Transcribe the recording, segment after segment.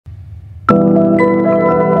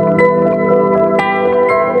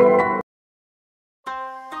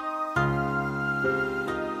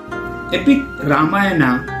Epic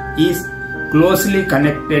Ramayana is closely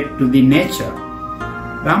connected to the nature.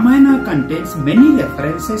 Ramayana contains many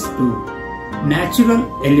references to natural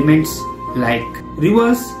elements like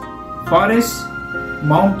rivers, forests,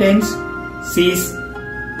 mountains, seas,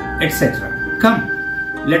 etc. Come,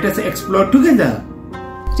 let us explore together.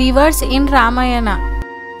 Rivers in Ramayana.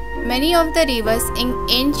 Many of the rivers in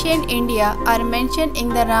ancient India are mentioned in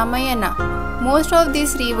the Ramayana. Most of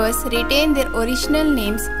these rivers retain their original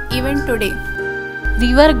names even today.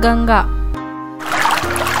 River Ganga.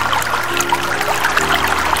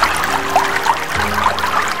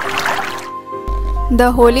 The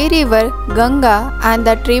holy river Ganga and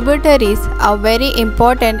the tributaries are very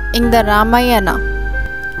important in the Ramayana.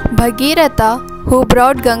 Bhagiratha, who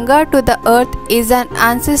brought Ganga to the earth, is an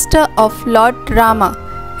ancestor of Lord Rama.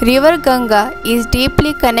 River Ganga is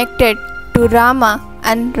deeply connected to Rama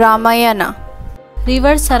and Ramayana.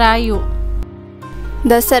 River Sarayu.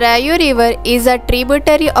 The Sarayu river is a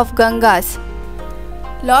tributary of Gangas.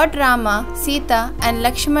 Lord Rama, Sita and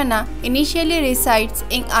Lakshmana initially resides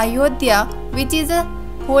in Ayodhya, which is a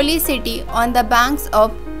holy city on the banks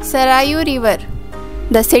of Sarayu river.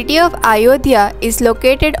 The city of Ayodhya is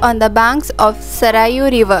located on the banks of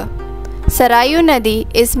Sarayu river. Sarayu Nadi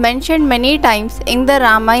is mentioned many times in the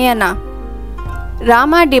Ramayana.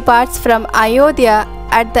 Rama departs from Ayodhya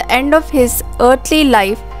at the end of his earthly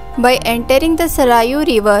life by entering the Sarayu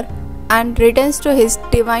river and returns to his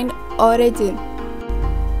divine origin.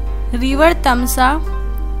 River Tamsa.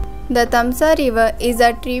 The Tamsa river is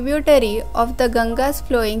a tributary of the Gangas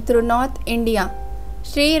flowing through North India.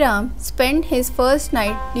 Sri Ram spent his first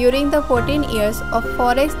night during the 14 years of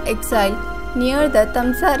forest exile near the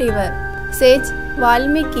Tamsa river. Sage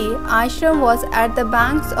Valmiki ashram was at the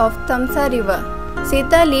banks of Tamsa river.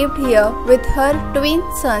 Sita lived here with her twin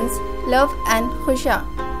sons Love and Kusha.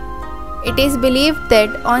 It is believed that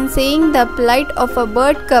on seeing the plight of a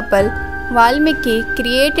bird couple, Valmiki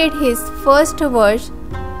created his first verse,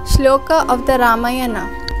 Shloka of the Ramayana.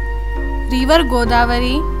 River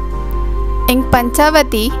Godavari. In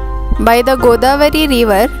Panchavati, by the Godavari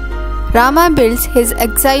river, Rama builds his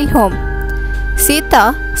exile home.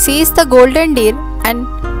 Sita sees the golden deer and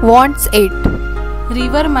wants it.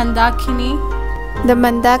 River Mandakini. The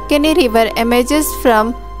Mandakini river emerges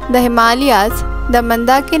from the Himalayas. The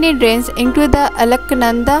Mandakini drains into the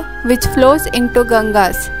Alaknanda, which flows into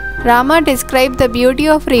Gangas. Rama described the beauty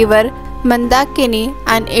of river Mandakini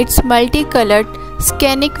and its multicolored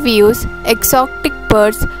scenic views. Exotic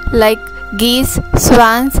birds like geese,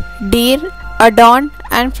 swans, deer adorn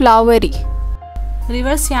and flowery.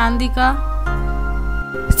 River Syandika.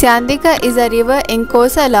 Syandika is a river in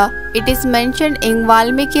Kosala. It is mentioned in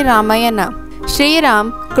Valmiki Ramayana. Sri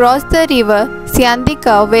Ram crossed the river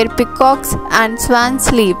Syandika where peacocks and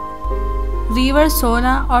swans live. River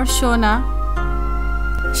Sona or Shona.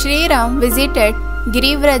 Sri Ram visited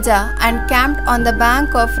Girivraja and camped on the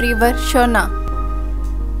bank of river Shona.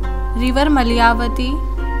 River Malyavati.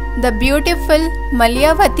 The beautiful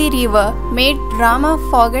Malyavati river made Rama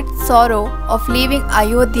forget sorrow of leaving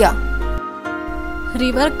Ayodhya.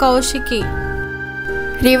 River Koushiki.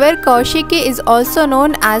 River Koushiki is also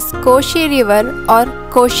known as Koshi river or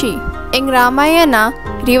Koshi. In Ramayana,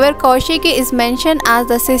 river Koushiki is mentioned as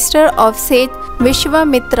the sister of sage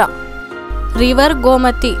Vishwamitra. River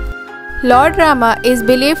Gomati. Lord Rama is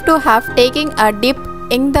believed to have taken a dip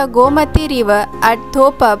in the Gomati river at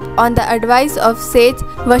Thopab on the advice of sage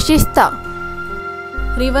Vashistha.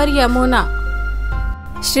 River Yamuna.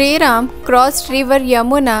 Sri Ram crossed river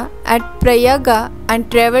Yamuna at Prayaga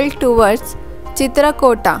and travelled towards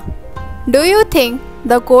Chitrakota. Do you think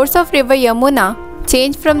the course of river Yamuna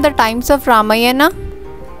changed from the times of Ramayana?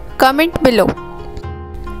 Comment below.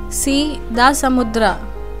 Sea the Samudra.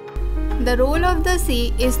 The role of the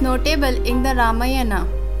sea is notable in the Ramayana.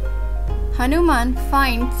 Hanuman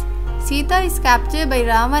finds Sita is captured by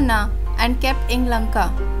Ravana and kept in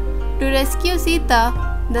Lanka. To rescue Sita,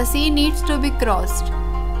 the sea needs to be crossed.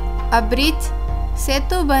 A bridge,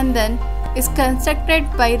 Setu Bandhan, is constructed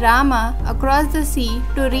by Rama across the sea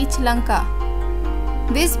to reach Lanka.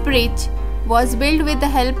 This bridge was built with the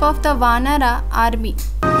help of the Vanara army.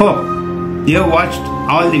 Hope you have watched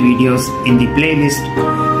all the videos in the playlist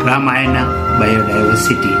Ramayana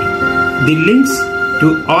Biodiversity. The links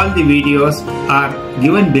to all the videos are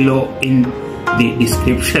given below in the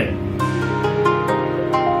description.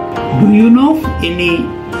 Do you know any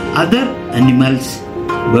other animals,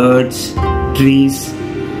 birds, trees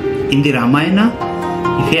in the Ramayana?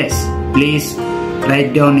 If yes, please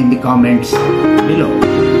write down in the comments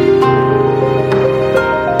below.